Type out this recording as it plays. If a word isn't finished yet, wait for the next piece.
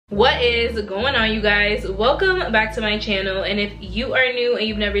What is going on, you guys? Welcome back to my channel, and if you are new and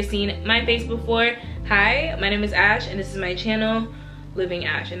you've never seen my face before, hi, my name is Ash and this is my channel, Living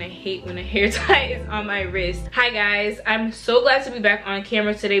Ash, and I hate when a hair tie is on my wrist. Hi guys, I'm so glad to be back on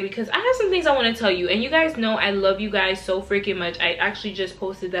camera today because I have some things I want to tell you, and you guys know I love you guys so freaking much. I actually just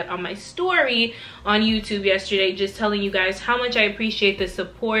posted that on my story on YouTube yesterday, just telling you guys how much I appreciate the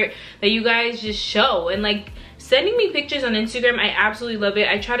support that you guys just show, and like sending me pictures on Instagram. I absolutely love it.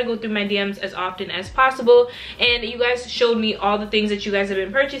 I try to go through my DMs as often as possible, and you guys showed me all the things that you guys have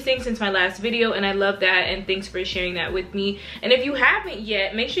been purchasing since my last video, and I love that, and thanks for sharing that with me. And if you haven't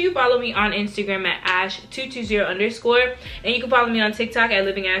yet, make sure you follow me on Instagram at ash220_, and you can follow me on TikTok at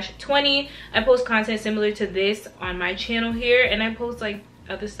livingash20. I post content similar to this on my channel here, and I post like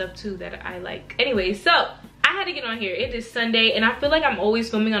other stuff too that I like. Anyway, so I had to get on here. It is Sunday, and I feel like I'm always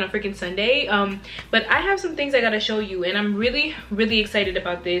filming on a freaking Sunday, but I have some things I gotta show you, and I'm really excited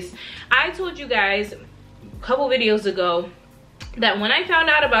about this. I told you guys a couple videos ago that when I found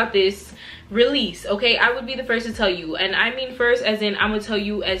out about this release, okay, I would be the first to tell you, and I mean first as in I'm gonna tell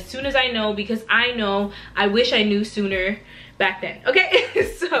you as soon as I know, because I know I wish I knew sooner back then, okay?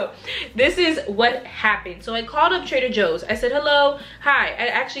 So this is what happened. So I called up Trader Joe's. I said, hello, hi. I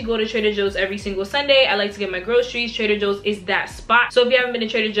actually go to Trader Joe's every single Sunday. I like to get my groceries. Trader Joe's is that spot. So if you haven't been to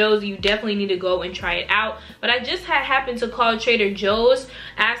Trader Joe's, you definitely need to go and try it out. But I just happened to call Trader Joe's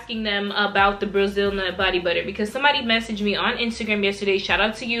asking them about the Brazil nut body butter, because somebody messaged me on Instagram yesterday, shout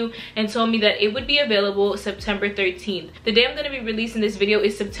out to you, and told me that it would be available September 13th. The day I'm going to be releasing this video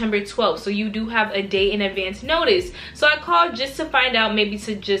is September 12th, so you do have a day in advance notice. So I called just to find out, maybe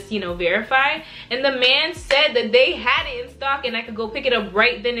to just, you know, verify, and the man said that they had it in stock and I could go pick it up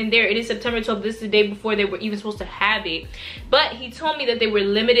right then and there. It is September 12th. This is the day before they were even supposed to have it, but he told me that they were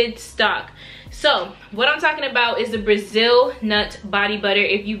limited stock. So what I'm talking about is the Brazil nut body butter.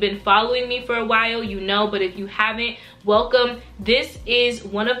 If you've been following me for a while, you know, but if you haven't, welcome. This is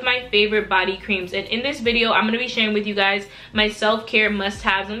one of my favorite body creams, and in this video I'm going to be sharing with you guys my self-care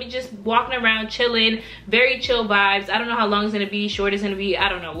must-haves. Let me just walking around chilling, very chill vibes. I don't know how long it's going to be, short it's going to be, I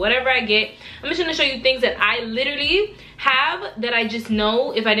don't know, whatever I get. I'm just going to show you things that I literally have that I just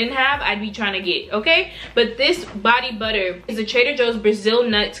know if I didn't have, I'd be trying to get, okay? But this body butter is a Trader Joe's Brazil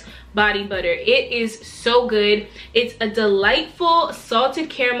nut body butter. It is so good. It's a delightful salted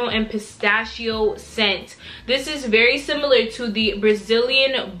caramel and pistachio scent. This is very similar to the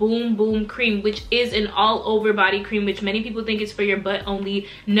Brazilian Boom Boom cream, which is an all over body cream, which many people think is for your butt only.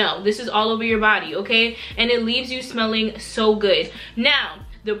 No, this is all over your body, okay? And it leaves you smelling so good. Now,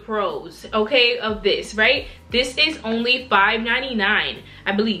 the pros, okay, of this, right? This is only $5.99,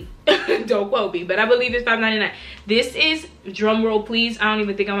 I believe. Don't quote me, but I believe it's $5.99. This is, drum roll please, I don't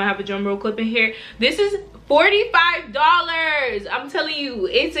even think I'm gonna have a drum roll clip in here. This is $45. I'm telling you,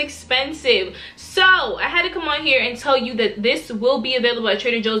 it's expensive. So I had to come on here and tell you that this will be available at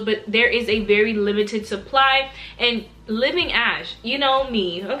Trader Joe's, but there is a very limited supply. And Living Ash, you know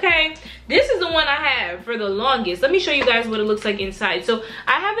me, okay? This is the one I have for the longest. Let me show you guys what it looks like inside. So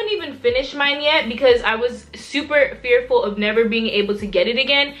I haven't even finished mine yet because I was super fearful of never being able to get it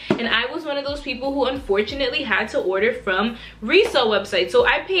again, and I was one of those people who unfortunately had to order from resale websites. So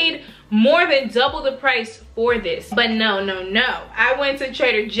I paid more than double the price for this. But no, I went to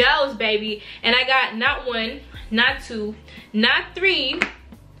Trader Joe's, baby, and I got not one, not two, not three,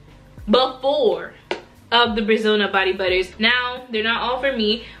 but 4 of the Brazil nut body butters. Now they're not all for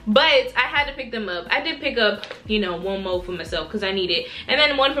me, but I had to pick them up. I did pick up, you know, 1 more for myself because I need it, and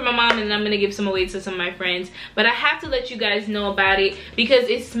then 1 for my mom, and I'm gonna give some away to some of my friends. But I have to let you guys know about it because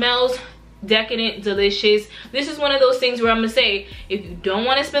it smells decadent, delicious. This is one of those things where I'm gonna say, if you don't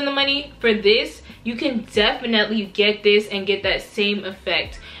want to spend the money for this, you can definitely get this and get that same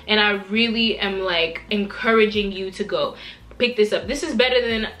effect. And I really am like encouraging you to go pick this up. This is better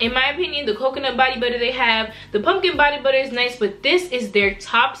than, in my opinion, the coconut body butter they have. The pumpkin body butter is nice, but this is their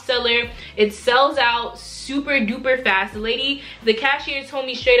top seller. It sells out super duper fast. The lady, the cashier, told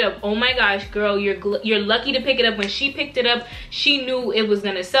me straight up, oh my gosh girl, you're lucky to pick it up. When she picked it up, she knew it was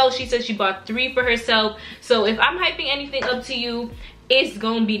gonna sell. She said she bought 3 for herself. So if I'm hyping anything up to you, it's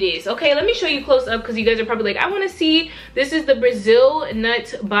gonna be this. Okay, let me show you close up because you guys are probably like, I want to see. This is the Brazil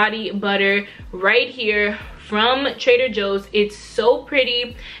nut body butter right here from Trader Joe's. It's so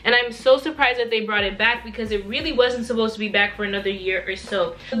pretty, and I'm so surprised that they brought it back because it really wasn't supposed to be back for another year or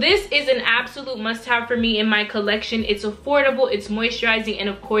so. This is an absolute must-have for me in my collection. It's affordable, it's moisturizing, and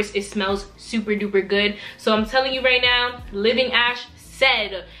of course it smells super duper good. So I'm telling you right now, Living Ash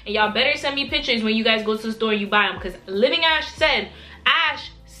said, and y'all better send me pictures when you guys go to the store and you buy them, because Living Ash said,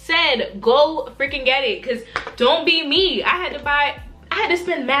 go freaking get it, because don't be me. I had to buy I had to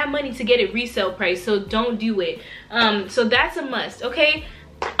spend mad money to get it resale price, so don't do it. So that's a must, okay?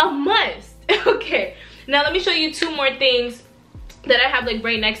 A must. Okay, now let me show you 2 more things that I have like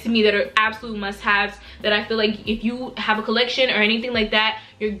right next to me that are absolute must-haves, that I feel like if you have a collection or anything like that,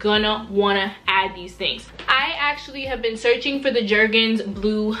 you're gonna wanna add these things. I actually have been searching for the Jergens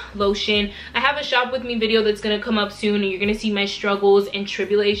blue lotion. I have a shop with me video that's gonna come up soon, and you're gonna see my struggles and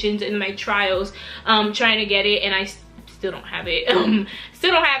tribulations and my trials trying to get it, and I still don't have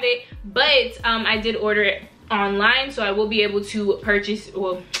it. But I did order it online, so I will be able to purchase,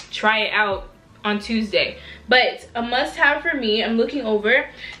 well, try it out on Tuesday. But a must-have for me, I'm looking over,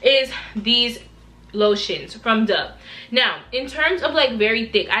 is these lotions from Dove. Now, in terms of like very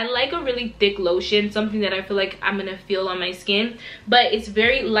thick, I like a really thick lotion, something that I feel like I'm gonna feel on my skin, but it's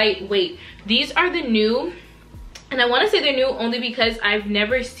very lightweight. These are the new, and I want to say they're new only because I've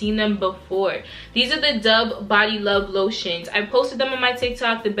never seen them before. These are the Dove Body Love lotions. I posted them on my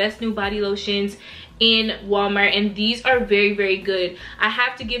TikTok, the best new body lotions in Walmart, and these are very, very good. I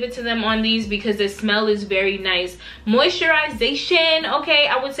have to give it to them on these because the smell is very nice. Moisturization, okay,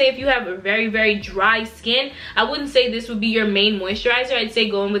 I would say if you have a very, very dry skin, I wouldn't say this would be your main moisturizer. I'd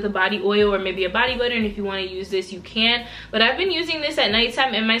say go in with a body oil or maybe a body butter, and if you want to use this, you can. But I've been using this at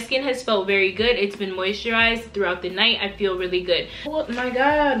nighttime, and my skin has felt very good. It's been moisturized throughout the night. I feel really good. Oh my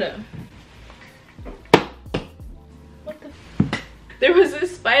god, there was a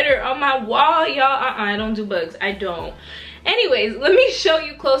spider on my wall, y'all. I don't do bugs. I don't. Anyways, let me show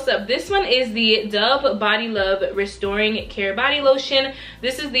you close up. This one is the Dove Body Love Restoring Care Body Lotion.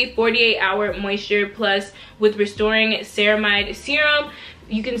 This is the 48-hour moisture plus with restoring ceramide serum.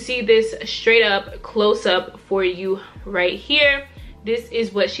 You can see this straight up close up for you right here. This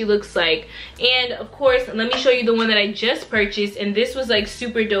is what she looks like. And of course, let me show you the one that I just purchased, and this was like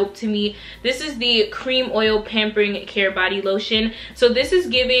super dope to me. This is the Cream Oil Pampering Care Body Lotion. So this is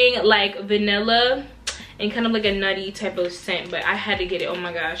giving like vanilla and kind of like a nutty type of scent, but I had to get it. Oh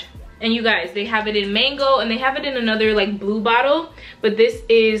my gosh. And you guys, they have it in mango, and they have it in another like blue bottle, but this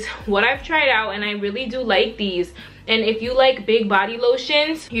is what I've tried out, and I really do like these. And if you like big body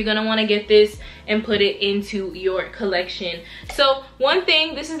lotions, you're gonna want to get this and put it into your collection. So one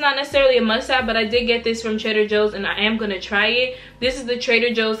thing, this is not necessarily a must-have, but I did get this from Trader Joe's, and I am gonna try it. This is the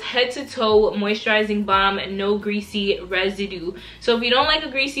Trader Joe's Head to Toe Moisturizing Balm, no greasy residue. So if you don't like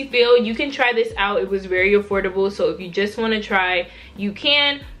a greasy feel, you can try this out. It was very affordable, so if you just want to try, you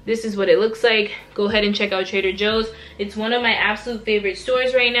can. This is what it looks like. Go ahead and check out Trader Joe's. It's one of my absolute favorite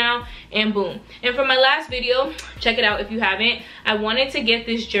stores right now, and boom. And for my last video, check it out if you haven't, I wanted to get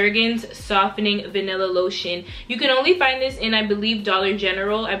this Jergens Softening Vanilla Lotion. You can only find this in, I believe, Dollar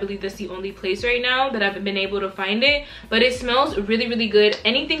General. I believe that's the only place right now that I've been able to find it, but it smells really, really good.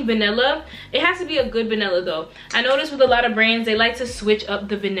 Anything vanilla, it has to be a good vanilla though. I noticed with a lot of brands, they like to switch up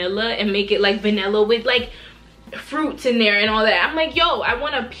the vanilla and make it like vanilla with like fruits in there and all that. I'm like, yo, I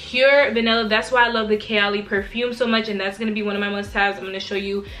want a pure vanilla. That's why I love the Kayali perfume so much, and that's gonna be one of my must-haves. I'm gonna show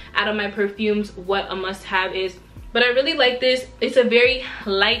you out of my perfumes what a must-have is. But I really like this. It's a very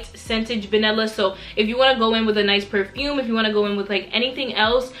light scented vanilla, so if you want to go in with a nice perfume, if you want to go in with like anything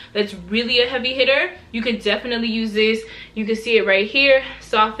else that's really a heavy hitter, you could definitely use this. You can see it right here,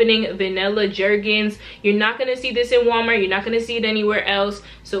 Softening Vanilla Jergens. You're not going to see this in Walmart. You're not going to see it anywhere else.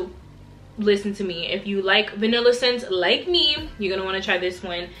 So listen to me. If you like vanilla scents like me, you're going to want to try this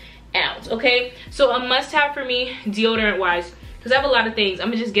one out, okay? So a must-have for me, deodorant-wise, because I have a lot of things. I'm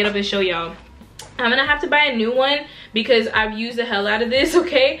going to just get up and show y'all. I'm gonna have to buy a new one because I've used the hell out of this,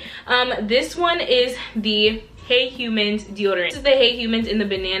 okay? This one is the Hey Humans deodorant. This is the Hey Humans in the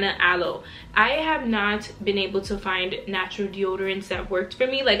Banana Aloe. I have not been able to find natural deodorants that worked for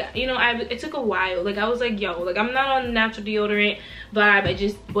me. Like, you know, it took a while. Like, I was like, yo, like, I'm not on the natural deodorant vibe. I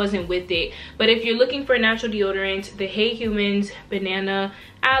just wasn't with it. But if you're looking for a natural deodorant, the Hey Humans Banana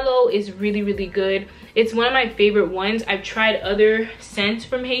Aloe is really, really good. It's one of my favorite ones. I've tried other scents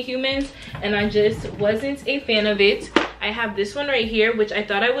from Hey Humans, and I just wasn't a fan of it. I have this one right here, which I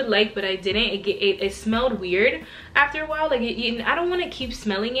thought I would like, but I didn't. It smelled weird after a while. Like, I don't want to keep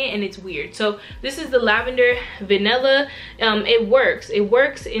smelling it, and it's weird. So this is the Lavender Vanilla. It works. It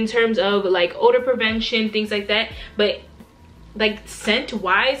works in terms of like odor prevention, things like that. But like scent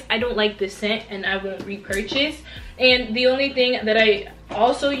wise, I don't like this scent, and I won't repurchase. And the only thing that I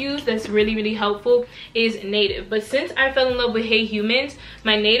also use that's really, really helpful is Native. But since I fell in love with Hey Humans,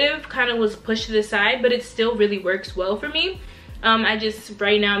 my Native kind of was pushed to the side, but it still really works well for me.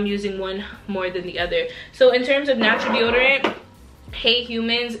 Right now I'm using one more than the other. So in terms of natural deodorant, Hey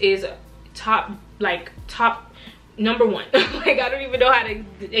Humans is top number one. Like, I don't even know how to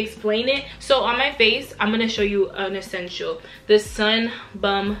explain it. So on my face, I'm gonna show you an essential, the Sun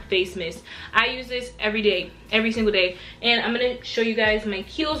Bum Face Mist. I use this every day, every single day, and I'm gonna show you guys my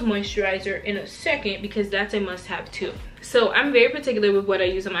Kiehl's moisturizer in a second because that's a must-have too. So I'm very particular with what I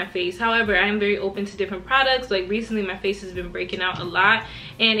use on my face. However, I am very open to different products. Like recently my face has been breaking out a lot,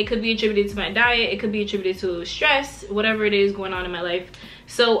 and it could be attributed to my diet, it could be attributed to stress, whatever it is going on in my life.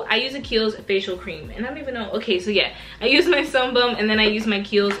 So I use a Kiehl's facial cream, and I don't even know. Okay, so yeah, I use my Sun Bum and then I use my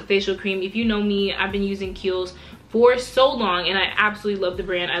Kiehl's facial cream. If you know me, I've been using Kiehl's for so long, and I absolutely love the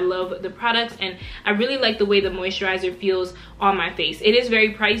brand. I love the products, and I really like the way the moisturizer feels on my face. It is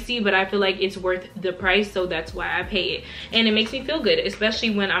very pricey, but I feel like it's worth the price, so that's why I pay it. And it makes me feel good,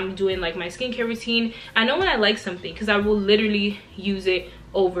 especially when I'm doing like my skincare routine. I know when I like something because I will literally use it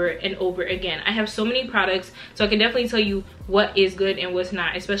over and over again. I have so many products, so I can definitely tell you what is good and what's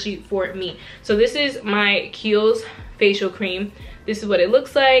not, especially for me. So this is my Kiehl's facial cream. This is what it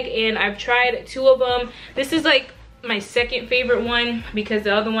looks like, and I've tried 2 of them. This is like my second favorite one because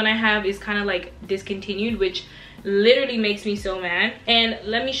the other one I have is kind of like discontinued, which literally makes me so mad. And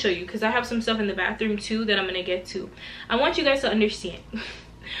let me show you, because I have some stuff in the bathroom too that I'm gonna get to. I want you guys to understand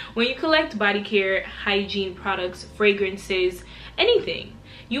when you collect body care, hygiene products, fragrances, anything,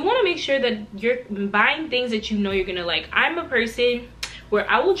 you want to make sure that you're buying things that you know you're gonna like. I'm a person where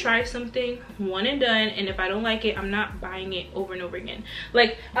I will try something one and done, and if I don't like it, I'm not buying it over and over again.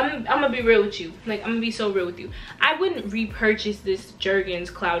 Like, I'm gonna be real with you. Like, I'm gonna be so real with you. I wouldn't repurchase this Jergens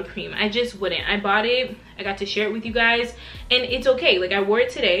Cloud Cream. I just wouldn't. I bought it, I got to share it with you guys, and it's okay. Like, I wore it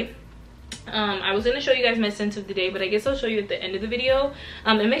today. I was gonna show you guys my scent of the day, but I guess I'll show you at the end of the video.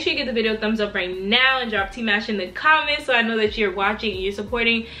 And make sure you give the video a thumbs up right now and drop T-Mash in the comments so I know that you're watching and you're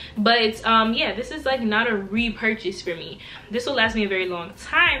supporting. But yeah, this is like not a repurchase for me. This will last me a very long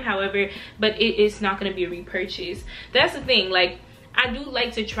time, however, but it is not gonna be a repurchase. That's the thing. Like, I do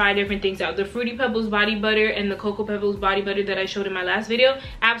like to try different things out. The Fruity Pebbles body butter and the Cocoa Pebbles body butter that I showed in my last video,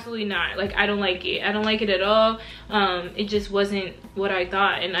 absolutely not. Like, I don't like it. I don't like it at all. It just wasn't what I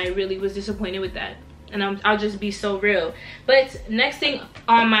thought, and I really was disappointed with that. And I'll just be so real. But next thing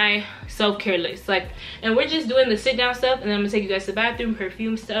on my self-care list, like, and we're just doing the sit down stuff, and then I'm gonna take you guys to the bathroom,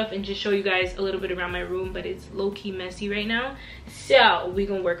 perfume stuff, and just show you guys a little bit around my room, but it's low-key messy right now, so we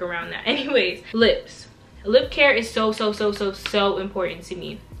gonna work around that. Anyways, lips. Lip care is so important to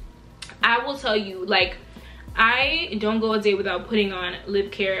me. I will tell you, like, I don't go a day without putting on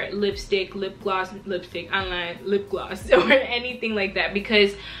lip care, lipstick, lip gloss, lipstick, eyeliner, lip gloss, or anything like that,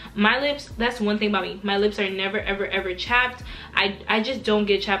 because my lips, that's one thing about me, my lips are never ever chapped. I just don't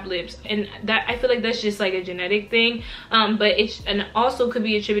get chapped lips, and that, I feel like that's just like a genetic thing, but it's, and also could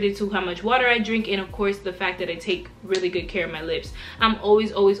be attributed to how much water I drink, and of course the fact that I take really good care of my lips. I'm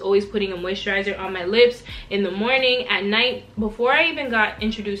always putting a moisturizer on my lips in the morning, at night. Before I even got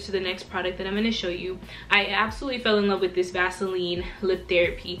introduced to the next product that I'm going to show you, I absolutely fell in love with this Vaseline lip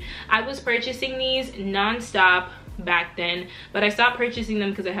therapy. I was purchasing these non-stop back then, but I stopped purchasing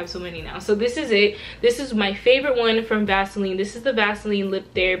them because I have so many now. So this is it. This is my favorite one from Vaseline. This is the Vaseline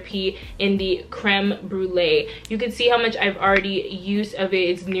lip therapy in the creme brulee. You can see how much I've already used of it.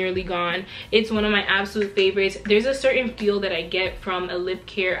 It's nearly gone. It's one of my absolute favorites. There's a certain feel that I get from a lip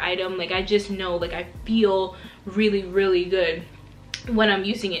care item. Like, I just know, like, I feel really good when I'm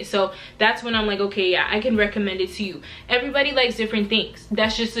using it. So that's when I'm like, okay, yeah, I can recommend it to you. Everybody likes different things.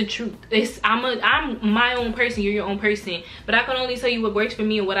 That's just the truth. I'm my own person, you're your own person, but I can only tell you what works for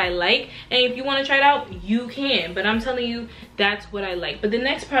me and what I like, and if you want to try it out, you can, but I'm telling you, that's what I like. But the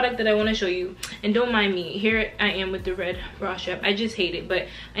next product that I want to show you, and don't mind me, here I am with the red bra strap. I just hate it, but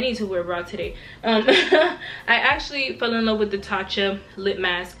I need to wear a bra today. I actually fell in love with the Tatcha lip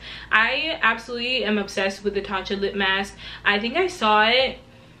mask. I absolutely am obsessed with the Tatcha lip mask. I think I saw it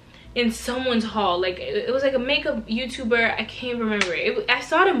in someone's haul. Like, it was like a makeup YouTuber, I can't remember it. I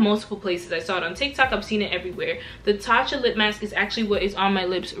saw it in multiple places. I saw it on TikTok, I've seen it everywhere. The Tatcha lip mask is actually what is on my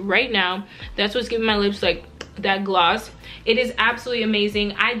lips right now. That's what's giving my lips like that gloss. It is absolutely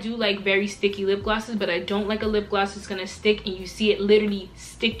amazing. I do like very sticky lip glosses, but I don't like a lip gloss that's gonna stick and you see it literally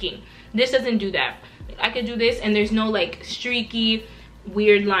sticking. This doesn't do that. I could do this and there's no like streaky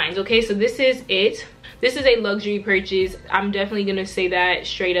weird lines. Okay, so this is it. This is a luxury purchase. I'm definitely gonna say that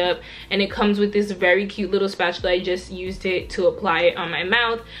straight up. And it comes with this very cute little spatula. I just used it to apply it on my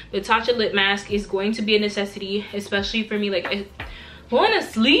mouth. The Tatcha lip mask is going to be a necessity, especially for me. Like, going to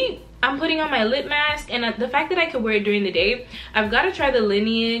sleep, I'm putting on my lip mask, and the fact that I could wear it during the day, I've got to try the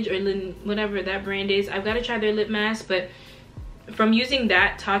Lineage or whatever that brand is. I've got to try their lip mask, but from using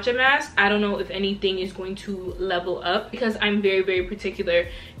that Tatcha mask, I don't know if anything is going to level up, because I'm very particular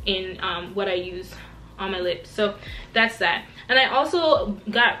in what I use on my lips. So that's that. And I also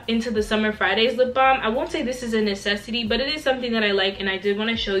got into the Summer Fridays lip balm. I won't say this is a necessity, but it is something that I like, and I did want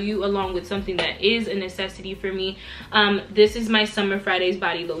to show you along with something that is a necessity for me. This is my Summer Fridays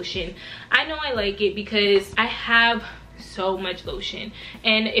body lotion. I know I like it because I have so much lotion,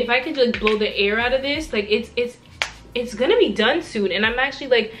 and if I could just blow the air out of this, like it's gonna be done soon, and I'm actually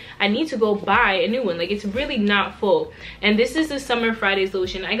like, I need to go buy a new one. Like, it's really not full. And this is the Summer Fridays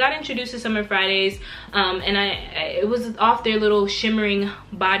lotion. I got introduced to Summer Fridays and it was off their little shimmering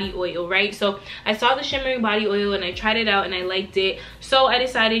body oil, right? So I saw the shimmering body oil and I tried it out and I liked it, so I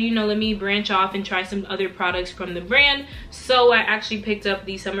decided, you know, let me branch off and try some other products from the brand. So I actually picked up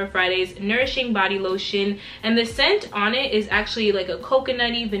the Summer Fridays Nourishing Body Lotion, and the scent on it is actually like a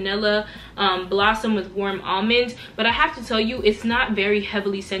coconutty vanilla blossom with warm almond. But I have to tell you, it's not very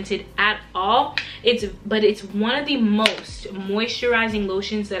heavily scented at all. But it's one of the most moisturizing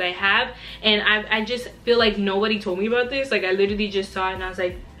lotions that I have, and I just feel like nobody told me about this. Like, I literally just saw it and I was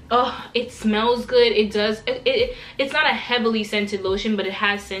like, oh, it smells good. It does. It's not a heavily scented lotion, but it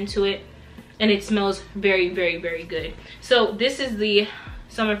has scent to it, and it smells very, very, very good. So this is the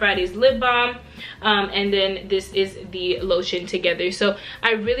Summer Fridays lip balm, and then this is the lotion together. So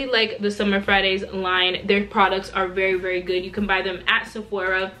I really like the Summer Fridays line. Their products are very, very good. You can buy them at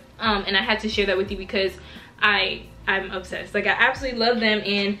Sephora, and I had to share that with you because I'm obsessed. Like, I absolutely love them,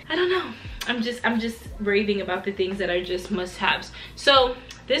 and I don't know, I'm just raving about the things that are just must-haves. So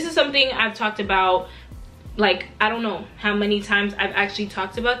this is something I've talked about, like, I don't know how many times I've actually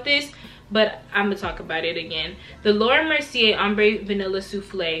talked about this, but I'm gonna talk about it again. The Laura Mercier Ombre Vanilla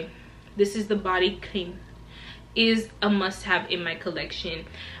Souffle, this is the body cream, is a must-have in my collection.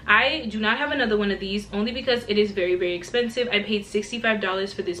 I do not have another one of these, only because it is very, very expensive. I paid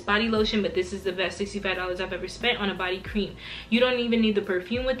 $65 for this body lotion, but this is the best $65 I've ever spent on a body cream. You don't even need the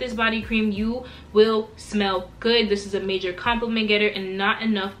perfume with this body cream. You will smell good. This is a major compliment getter, and not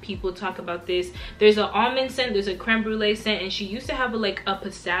enough people talk about this. There's an almond scent, there's a creme brulee scent, and she used to have a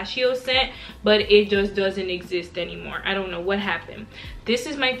pistachio scent, but it just doesn't exist anymore. I don't know what happened. This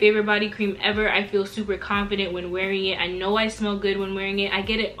is my favorite body cream ever. I feel super confident when wearing it. I know I smell good when wearing it. I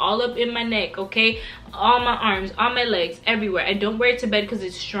get it all up in my neck, okay? All my arms, all my legs, everywhere. I don't wear it to bed because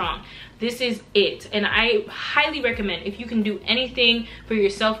it's strong. This is it, and I highly recommend, if you can do anything for your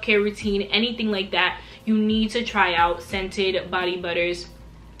self-care routine, anything like that, you need to try out scented body butters.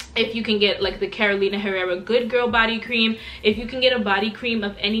 If you can get like the Carolina Herrera Good Girl body cream, if you can get a body cream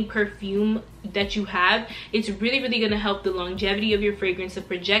of any perfume that you have, it's really, really going to help the longevity of your fragrance, the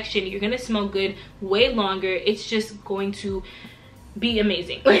projection. You're going to smell good way longer. It's just going to be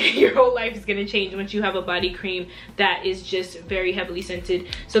amazing. Like, your whole life is going to change once you have a body cream that is just very heavily scented.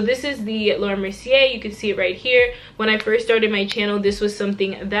 So this is the Laura Mercier. You can see it right here. When I first started my channel, this was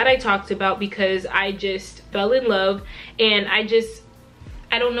something that I talked about because I just fell in love, and I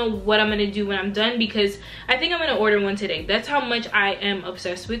don't know what I'm gonna do when I'm done, because I think I'm gonna order one today. That's how much I am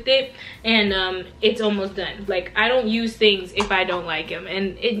obsessed with it, and it's almost done. Like, I don't use things if I don't like them,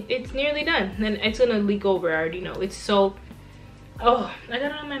 and it's nearly done. And it's gonna leak over, I already know. It's so, oh, I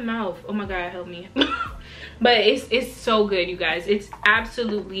got it on my mouth. Oh my God, help me. But it's so good, you guys. It's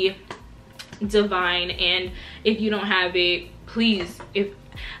absolutely divine, and if you don't have it, please,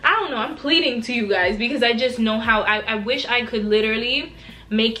 I don't know, I'm pleading to you guys, because I just know how I wish I could literally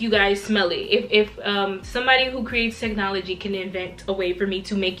make you guys smell it. If somebody who creates technology can invent a way for me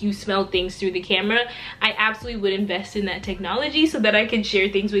to make you smell things through the camera, I absolutely would invest in that technology so that I can share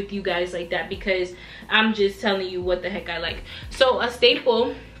things with you guys like that, because I'm just telling you what the heck I like. So a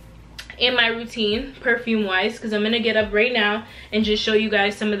staple in my routine, perfume wise, because I'm gonna get up right now and just show you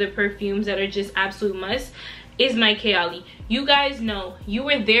guys some of the perfumes that are just absolute must, is my Kayali. You guys know, you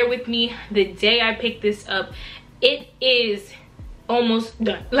were there with me the day I picked this up. It is almost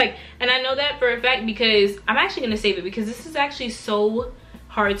done, like, and I know that for a fact because I'm actually gonna save it, because this is actually so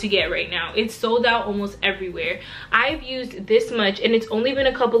hard to get right now. It's sold out almost everywhere. I've used this much, and it's only been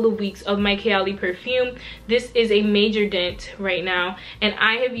a couple of weeks, of my Kayali perfume. This is a major dent right now, and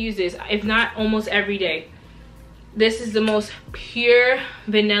I have used this, if not almost every day. This is the most pure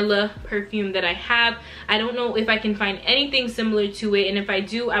vanilla perfume that I have. I don't know if I can find anything similar to it, and if I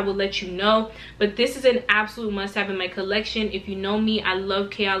do, I will let you know. But this is an absolute must-have in my collection. If you know me, I love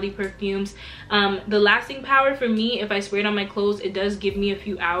Kayali perfumes. The lasting power for me, if I spray it on my clothes, it does give me a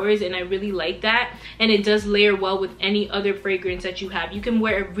few hours, and I really like that. And it does layer well with any other fragrance that you have. You can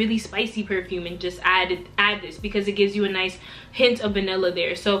wear a really spicy perfume and just add this, because it gives you a nice hint of vanilla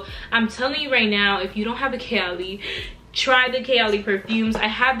there. So I'm telling you right now, if you don't have a Kayali, try the Kayali perfumes. I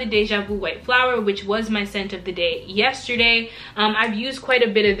have the Deja Vu White Flower, which was my scent of the day yesterday. I've used quite a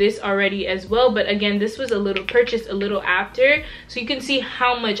bit of this already as well, but again, this was a little purchased a little after, so you can see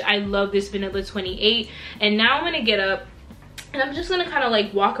how much I love this Vanilla 28. And now I'm gonna get up and I'm just gonna kind of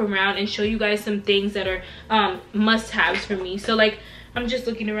like walk around and show you guys some things that are must-haves for me. So like, I'm just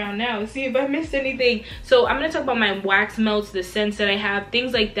looking around now to see if I missed anything. So I'm gonna talk about my wax melts, the scents that I have,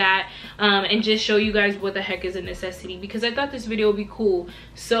 things like that, and just show you guys what the heck is a necessity, because I thought this video would be cool.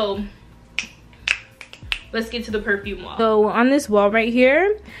 So let's get to the perfume wall. So on this wall right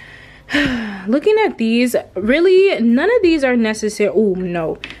here, looking at these, really none of these are necessary. Oh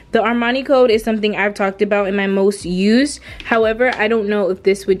no, the Armani Code is something I've talked about in my most used. However, I don't know if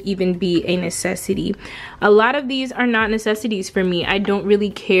this would even be a necessity. A lot of these are not necessities for me. I don't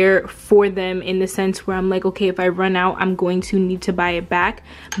really care for them in the sense where I'm like, okay, if I run out, I'm going to need to buy it back.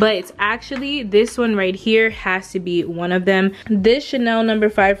 But it's actually, this one right here has to be one of them. This Chanel No.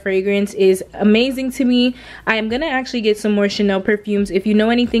 5 fragrance is amazing to me. I am gonna actually get some more Chanel perfumes. If you know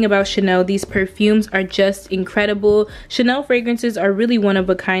anything about Chanel, these perfumes are just incredible. Chanel fragrances are really one of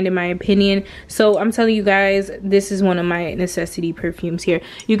a kind in my opinion. So I'm telling you guys, this is one of my necessity perfumes here.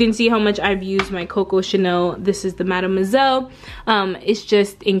 You can see how much I've used my Coco Chanel. This is the Mademoiselle. It's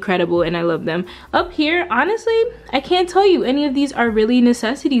just incredible and I love them. Up here, honestly, I can't tell you any of these are really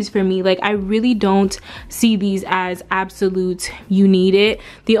necessities for me. Like, I really don't see these as absolute you need it.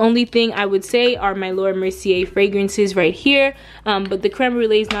 The only thing I would say are my Laura Mercier fragrances right here, but the creme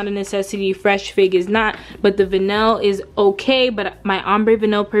brulee is not a necessity, fresh fig is not, but the vanille is okay. But my ombre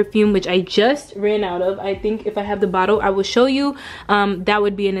vanille perfume, which I just ran out of, I think if I have the bottle I will show you, that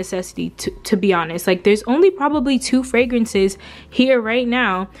would be a necessity to be honest. Like, there's only probably 2 fragrances here right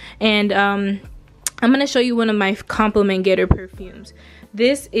now, and I'm gonna show you one of my compliment getter perfumes.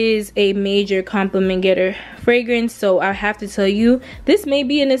 This is a major compliment getter fragrance, so I have to tell you, this may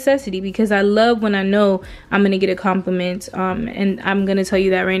be a necessity because I love when I know I'm gonna get a compliment, and I'm gonna tell you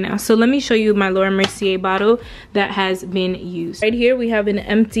that right now. So let me show you my Laura Mercier bottle that has been used. Right here we have an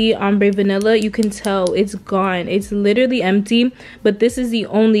empty ombre vanilla. You can tell it's gone, it's literally empty, but this is the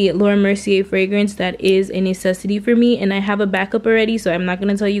only Laura Mercier fragrance that is a necessity for me, and I have a backup already, so I'm not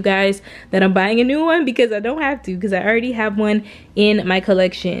gonna tell you guys that I'm buying a new one because I don't have to, because I already have one in my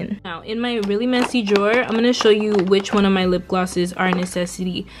collection. Now in my really messy drawer, I'm gonna show you which one of my lip glosses are a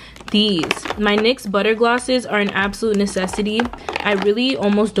necessity. These, my NYX butter glosses, are an absolute necessity. I really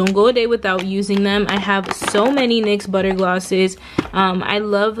almost don't go a day without using them. I have so many NYX butter glosses. I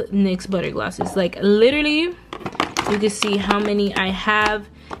love NYX butter glosses. Like, literally, you can see how many I have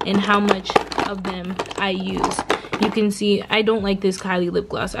and how much of them I use. You can see I don't like this Kylie lip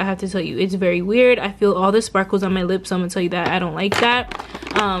gloss. I have to tell you, it's very weird. I feel all the sparkles on my lips, so I'm gonna tell you that I don't like that.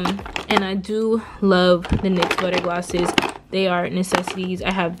 And I do love the NYX butter glosses. They are necessities.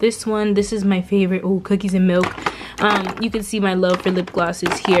 I have this one. This is my favorite. Oh, cookies and milk. You can see my love for lip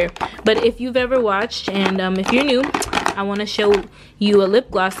glosses here. But if you've ever watched, and if you're new, I want to show you a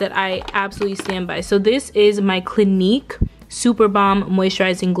lip gloss that I absolutely stand by. So this is my Clinique Super Balm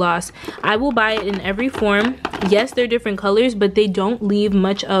Moisturizing Gloss. I will buy it in every form. Yes, they're different colors, but they don't leave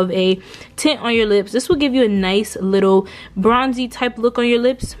much of a tint on your lips. This will give you a nice little bronzy type look on your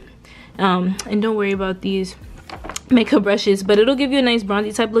lips. And don't worry about these makeup brushes, but it'll give you a nice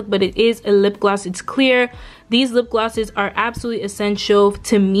bronzy type look. But it is a lip gloss, it's clear. These lip glosses are absolutely essential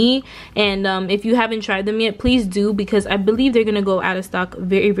to me, and if you haven't tried them yet, please do, because I believe they're gonna go out of stock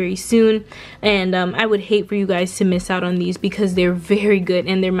very, very soon. And I would hate for you guys to miss out on these because they're very good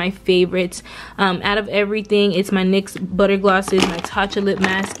and they're my favorites. Out of everything, it's my NYX butter glosses, my Tatcha lip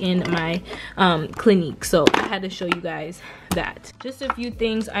mask, and my Clinique. So I had to show you guys that. Just a few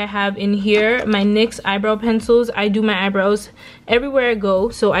things I have in here. My NYX eyebrow pencils. I do my eyebrows everywhere I go,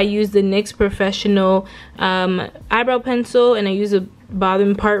 so I use the NYX Professional eyebrow pencil, and I use a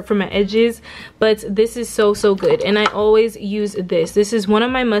bottom part for my edges. But this is so good, and I always use this. This is one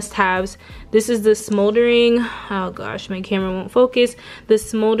of my must-haves. This is the Smoldering, oh gosh, my camera won't focus, the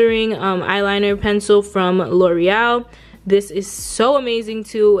Smoldering eyeliner pencil from L'Oreal. This is so amazing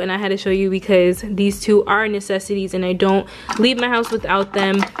too, and I had to show you because these two are necessities and I don't leave my house without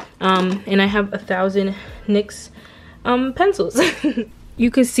them. And I have 1,000 NYX pencils. You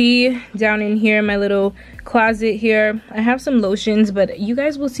can see down in here, my little closet here, I have some lotions, but you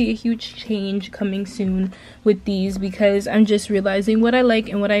guys will see a huge change coming soon with these because I'm just realizing what I like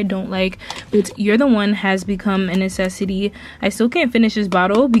and what I don't like. But You're the One has become a necessity. I still can't finish this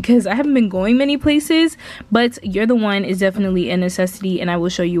bottle because I haven't been going many places, but You're the One is definitely a necessity, and I will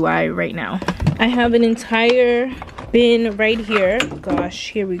show you why right now. I have an entire bin right here.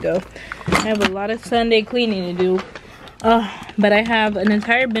 Gosh, here we go. I have a lot of Sunday cleaning to do. But I have an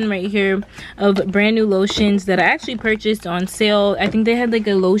entire bin right here of brand new lotions that I actually purchased on sale. I think they had like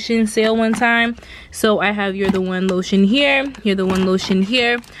a lotion sale one time. So I have You're the One lotion here, You're the One lotion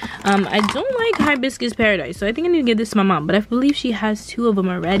here. I don't like Hibiscus Paradise, so I think I need to give this to my mom, but I believe she has 2 of them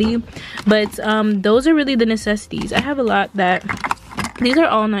already. But those are really the necessities. I have a lot that, these are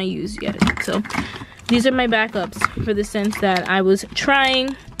all not used yet, so these are my backups for the scents that I was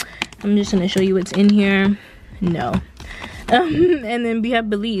trying. I'm just gonna show you what's in here. No. And then we have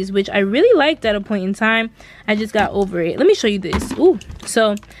Belize, which I really liked at a point in time. I just got over it. Let me show you this. Ooh,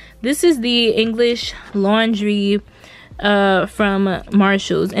 so this is the English laundry from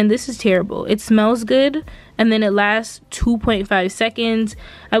Marshall's, and this is terrible. It smells good, and then it lasts 2.5 seconds.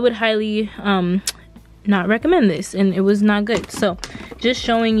 I would highly not recommend this, and it was not good. So just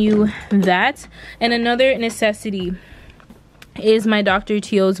showing you that. And another necessity is my Dr.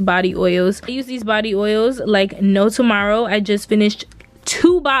 Teal's body oils. I use these body oils like no tomorrow. I just finished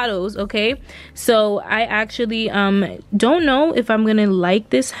 2 bottles, okay? So I actually don't know if I'm gonna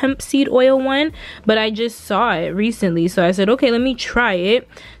like this hemp seed oil one, but I just saw it recently, so I said, okay, let me try it.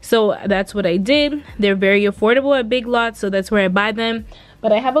 So that's what I did. They're very affordable at Big Lots, so that's where I buy them.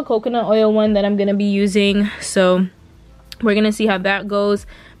 But I have a coconut oil one that I'm gonna be using, so we're gonna see how that goes.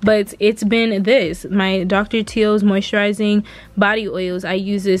 But it's been this, my Dr. Teal's moisturizing body oils. I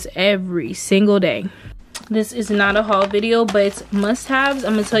use this every single day. This is not a haul video, but must-haves,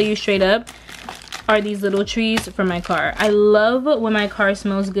 I'm gonna tell you straight up, are these little trees for my car. I love when my car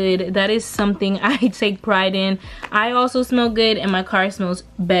smells good. That is something I take pride in. I also smell good and my car smells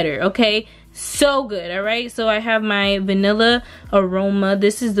better, okay? So good. All right, so I have my vanilla aroma.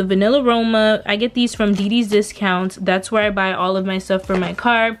 This is the vanilla aroma. I get these from Didi's Discounts. That's where I buy all of my stuff for my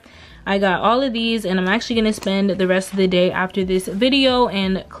car. I got all of these, and I'm actually gonna spend the rest of the day after this video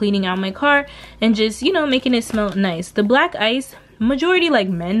and cleaning out my car and just, you know, making it smell nice. The black ice, majority like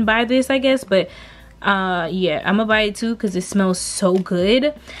men buy this, I guess, but yeah, I'm gonna buy it too because it smells so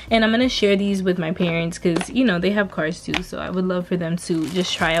good. And I'm gonna share these with my parents because, you know, they have cars too, so I would love for them to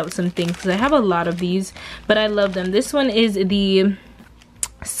just try out some things because I have a lot of these, but I love them. This one is the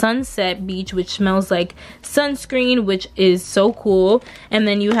Sunset Beach, which smells like sunscreen, which is so cool. And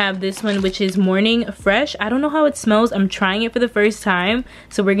then you have this one, which is Morning Fresh. I don't know how it smells. I'm trying it for the first time,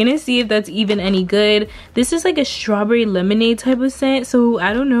 so we're gonna see if that's even any good. This is like a strawberry lemonade type of scent, so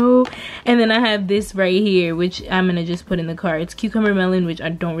I don't know. And then I have this right here, which I'm gonna just put in the car. It's cucumber melon, which I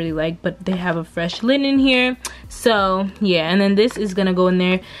don't really like, but they have a fresh linen here, so yeah. And then this is gonna go in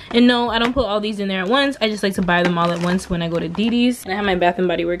there. And no, I don't put all these in there at once. I just like to buy them all at once when I go to Didi's. And I have my Bath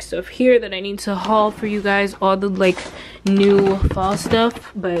and Body Works stuff here that I need to haul for you guys, all the like new fall stuff,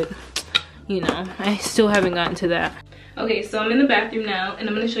 but you know, I still haven't gotten to that. Okay, so I'm in the bathroom now, and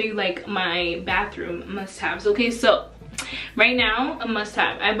I'm gonna show you like my bathroom must-haves. Okay, so right now, a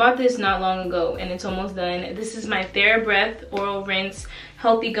must-have. I bought this not long ago and it's almost done. This is my TheraBreath Oral Rinse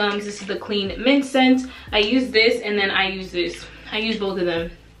Healthy Gums. This is the clean mint scent. I use this, and then I use this. I use both of them.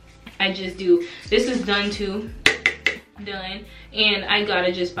 I just do. This is done too. Done. And I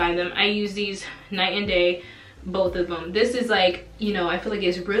gotta just buy them. I use these night and day, both of them. This is like, you know, I feel like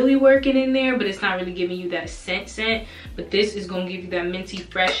it's really working in there, but it's not really giving you that scent. But this is gonna give you that minty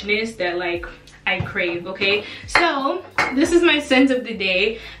freshness that like I crave. Okay, so this is my scent of the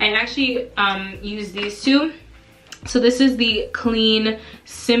day. I actually use these two. So this is the Clean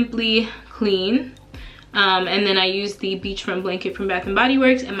Simply Clean. And then I used the beachfront blanket from Bath and Body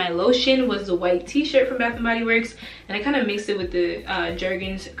Works, and my lotion was the white t-shirt from Bath and Body Works, and I kind of mixed it with the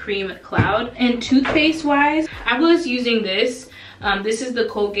Jergens Cream Cloud. And toothpaste wise, I was using this. This is the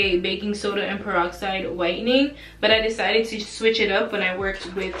Colgate Baking Soda and Peroxide Whitening, but I decided to switch it up when I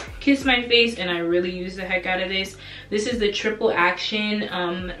worked with Kiss My Face, and I really used the heck out of this. This is the Triple Action,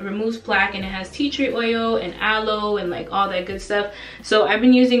 removes plaque, and it has tea tree oil and aloe and like all that good stuff. So I've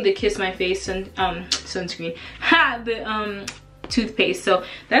been using the Kiss My Face sunscreen, the toothpaste. So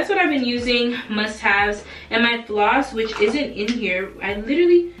that's what I've been using, must-haves. And my floss, which isn't in here, I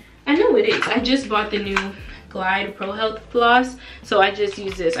know it is. I just bought the new Glide Pro Health floss, so I just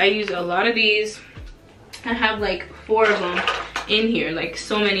use this. I use a lot of these. I have like 4 of them in here, like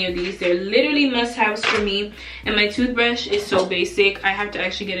so many of these. They're literally must-haves for me. And my toothbrush is so basic. I have to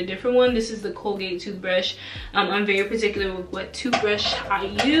actually get a different one. This is the Colgate toothbrush. I'm very particular with what toothbrush I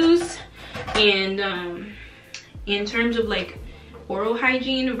use. And in terms of like oral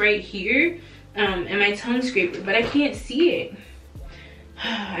hygiene, right here, and my tongue scraper, but I can't see it.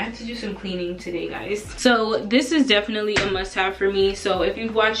 I have to do some cleaning today, guys. So this is definitely a must-have for me. So if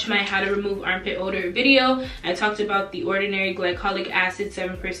you've watched my how to remove armpit odor video, I talked about the Ordinary Glycolic Acid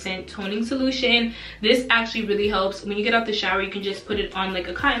 7% toning solution. This actually really helps. When you get out the shower, you can just put it on like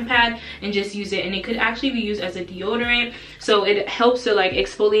a cotton pad and just use it, and it could actually be used as a deodorant. So it helps to like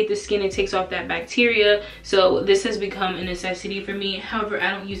exfoliate the skin. It takes off that bacteria. So this has become a necessity for me. However,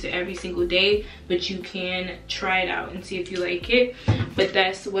 I don't use it every single day, but you can try it out and see if you like it. But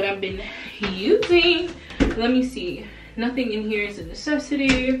that's what I've been using. Let me see. Nothing in here is a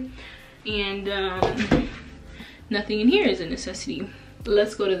necessity, and nothing in here is a necessity.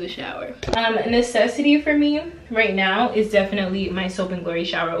 Let's go to the shower. A necessity for me right now is definitely my Soap and Glory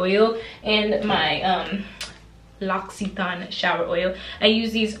shower oil and my L'Occitane shower oil. I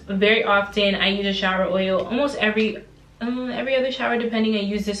use these very often. I use a shower oil almost every other shower depending. I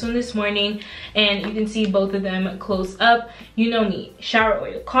used this one this morning, and you can see both of them close up. You know me, shower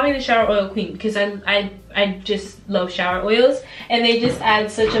oil. Call me the shower oil queen, because I just love shower oils, and they just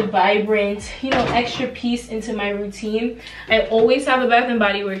add such a vibrant, you know, extra piece into my routine. I always have a Bath and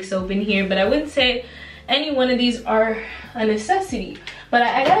Body Works soap in here, but I wouldn't say any one of these are a necessity. But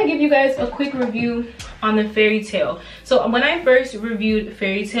I gotta give you guys a quick review on the Fairy Tale. So when I first reviewed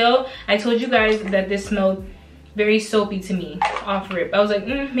Fairy Tale, I told you guys that this smelled very soapy to me off rip. I was like,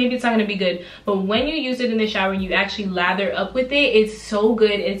 maybe it's not gonna be good. But when you use it in the shower and you actually lather up with it, it's so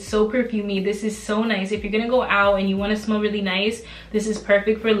good. It's so perfumey. This is so nice. If you're gonna go out and you want to smell really nice, this is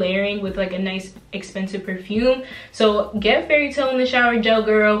perfect for layering with like a nice expensive perfume. So get Fairy Tale in the shower gel,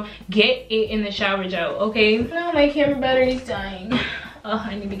 girl. Get it in the shower gel, okay? No, my camera battery's dying. Oh,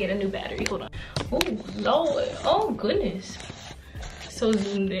 I need to get a new battery. Hold on. Oh Lord. Oh goodness. So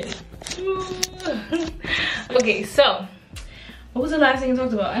zoomed in. Okay, so what was the last thing I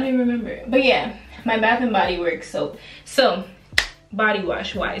talked about? I don't even remember. But yeah, my Bath and Body Works soap. So body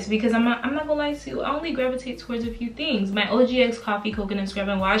wash wise, because I'm not gonna lie to you, I only gravitate towards a few things. My OGX Coffee Coconut Scrub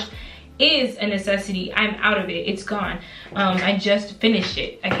and Wash is a necessity. I'm out of it. It's gone. I just finished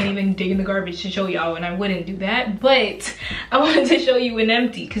it. I can't even dig in the garbage to show y'all, and I wouldn't do that, but I wanted to show you an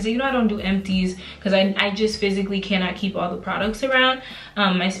empty, because you know I don't do empties because I just physically cannot keep all the products around.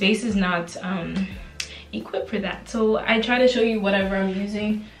 My space is not equipped for that, so I try to show you whatever I'm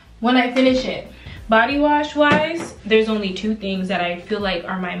using when I finish it. Body wash wise, there's only two things that I feel like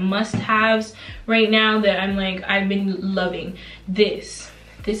are my must-haves right now that I'm like, I've been loving. This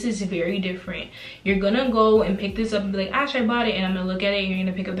is very different. You're gonna go and pick this up and be like, Ash, I bought it, and I'm gonna look at it and you're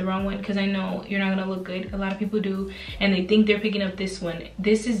gonna pick up the wrong one, because I know you're not gonna look good. A lot of people do, and they think they're picking up this one.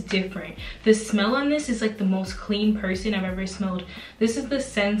 This is different. The smell on this is like the most clean person I've ever smelled. This is the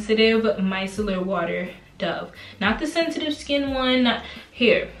Sensitive Micellar Water Dove, not the sensitive skin one.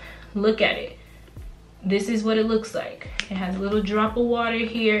 Here, look at it. This is what it looks like. It has a little drop of water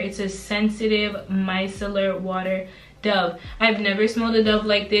here. It's a Sensitive Micellar Water Dove. I've never smelled a Dove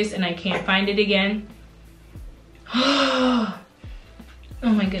like this, and I can't find it again. Oh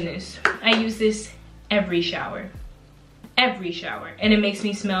my goodness. I use this every shower, and it makes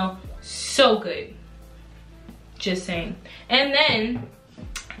me smell so good. Just saying. And then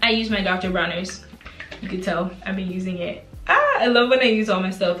I use my Dr. Bronner's. You can tell I've been using it. I love when I use all my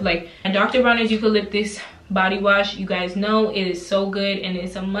stuff. Like my Dr. Bronner's Eucalyptus body wash, you guys know it is so good, and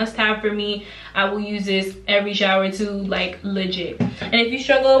it's a must-have for me. I will use this every shower too, like legit. And if you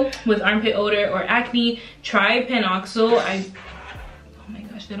struggle with armpit odor or acne, try Panoxyl. Oh my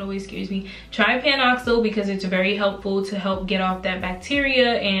gosh, that always scares me. Try Panoxyl, because it's very helpful to help get off that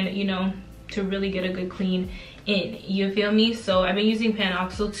bacteria and, you know, to really get a good clean in. You feel me? So I've been using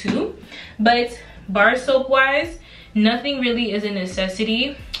Panoxyl too. But bar soap wise, nothing really is a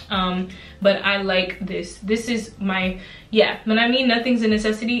necessity. But I like this. This is my, yeah, when I mean nothing's a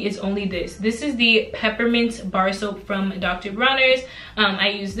necessity, it's only this. This is the Peppermint Bar Soap from Dr. Bronner's. I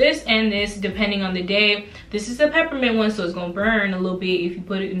use this and this depending on the day. This is the peppermint one, so it's gonna burn a little bit if you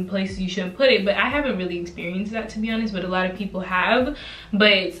put it in places you shouldn't put it, but I haven't really experienced that, to be honest, but a lot of people have.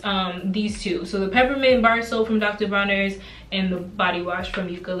 But these two, so the Peppermint Bar Soap from Dr. Bronner's and the body wash from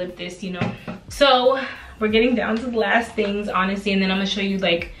Eucalyptus, you know. So we're getting down to the last things, honestly, and then I'm gonna show you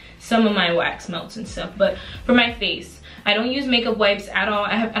like some of my wax melts and stuff. But for my face, I don't use makeup wipes at all.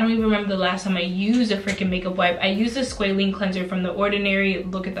 I don't even remember the last time I used a freaking makeup wipe. I use the Squalene cleanser from The Ordinary.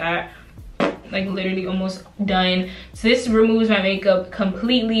 Look at that, like literally almost done. So this removes my makeup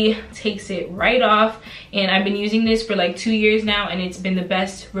completely, takes it right off, and I've been using this for like 2 years now, and it's been the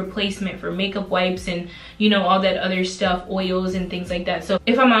best replacement for makeup wipes and, you know, all that other stuff, oils and things like that. So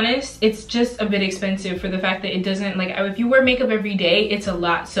if I'm honest, it's just a bit expensive for the fact that it doesn't, like, if you wear makeup every day, it's a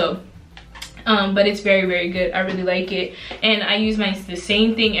lot. So But it's very, very good. I really like it. And I use the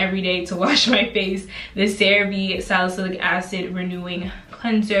same thing every day to wash my face. The CeraVe Salicylic Acid Renewing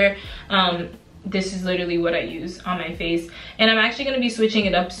Cleanser. This is literally what I use on my face. And I'm actually going to be switching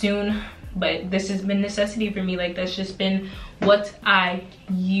it up soon. But this has been necessity for me. Like, that's just been what I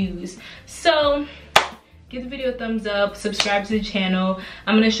use. So give the video a thumbs up, subscribe to the channel.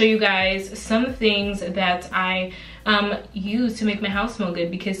 I'm going to show you guys some things that I use to make my house smell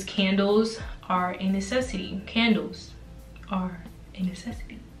good, because candles are a necessity. Candles are a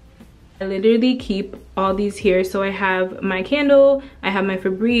necessity. I literally keep all these here. So I have my candle, I have my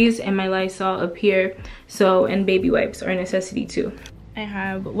Febreze, and my Lysol up here. So, and baby wipes are a necessity too. I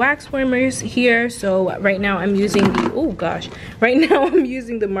have wax warmers here. So right now I'm using the, oh gosh, right now I'm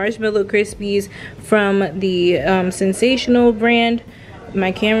using the Marshmallow Crispies from the Sensational brand.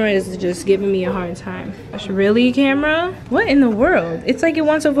 My camera is just giving me a hard time. Gosh, really, camera? What in the world? It's like it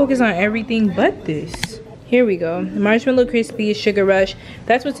wants to focus on everything but this. Here we go. Marshmallow Crispies Sugar Rush.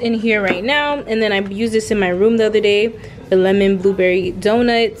 That's what's in here right now. And then I used this in my room the other day. The lemon blueberry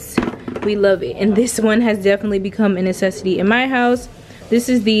donuts. We love it. And this one has definitely become a necessity in my house. This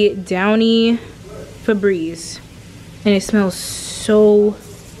is the Downy Febreze. And it smells so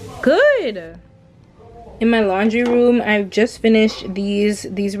good. In my laundry room, I've just finished these.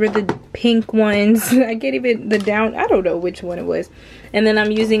 These were the pink ones. I can't even, I don't know which one it was. And then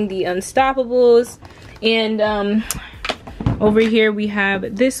I'm using the Unstoppables. And over here we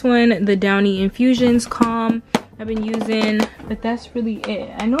have this one, the Downy Infusions Calm. I've been using, but that's really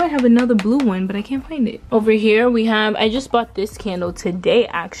it. I know I have another blue one, but I can't find it. Over here we have, I just bought this candle today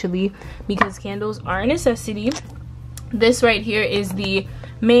actually, because candles are a necessity. This right here is the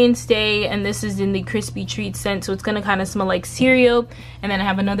Mainstay, and this is in the Crispy Treat scent, so it's gonna kind of smell like cereal. And then I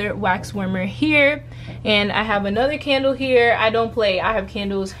have another wax warmer here, and I have another candle here. I don't play, I have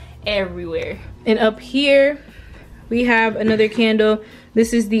candles everywhere. And up here we have another candle.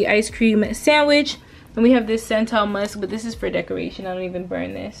 This is the Ice Cream Sandwich. And we have this Santal Musk, but this is for decoration. I don't even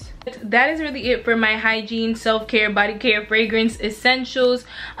burn this. That is really it for my hygiene, self-care, body care, fragrance essentials.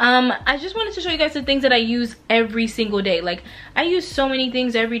 I just wanted to show you guys the things that I use every single day. Like, I use so many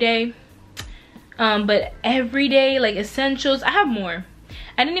things every day. But every day, like essentials, I have more.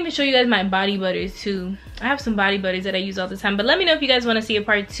 I didn't even show you guys my body butters too. I have some body butters that I use all the time. But let me know if you guys want to see a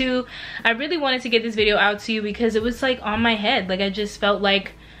part 2. I really wanted to get this video out to you because it was like on my head. Like, I just felt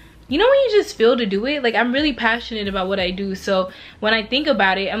like, you know when you just feel to do it? Like, I'm really passionate about what I do. So when I think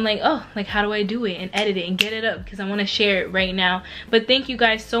about it, I'm like, oh, like, how do I do it and edit it and get it up? Because I want to share it right now. But thank you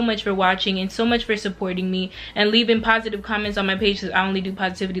guys so much for watching and so much for supporting me and leaving positive comments on my page, because I only do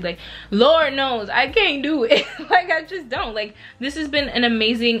positivity. Like, Lord knows I can't do it. Like, I just don't. Like, this has been an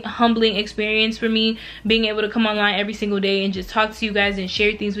amazing, humbling experience for me, being able to come online every single day and just talk to you guys and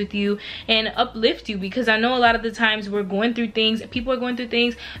share things with you and uplift you, because I know a lot of the times we're going through things, people are going through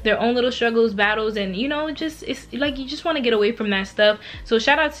things, their own little struggles, battles, and you know, just, it's like you just want to get away from that stuff. So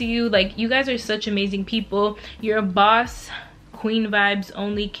shout out to you. Like, you guys are such amazing people. You're a boss. Queen vibes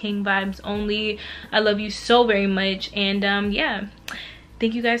only, king vibes only. I love you so very much. And yeah,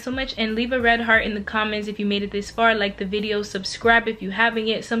 thank you guys so much. And leave a red heart in the comments if you made it this far. Like the video, subscribe if you haven't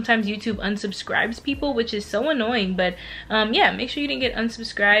yet. Sometimes YouTube unsubscribes people, which is so annoying. But yeah, make sure you didn't get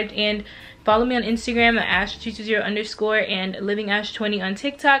unsubscribed. And follow me on Instagram at ash220_ and livingash20 on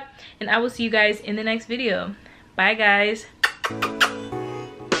TikTok. And I will see you guys in the next video. Bye guys.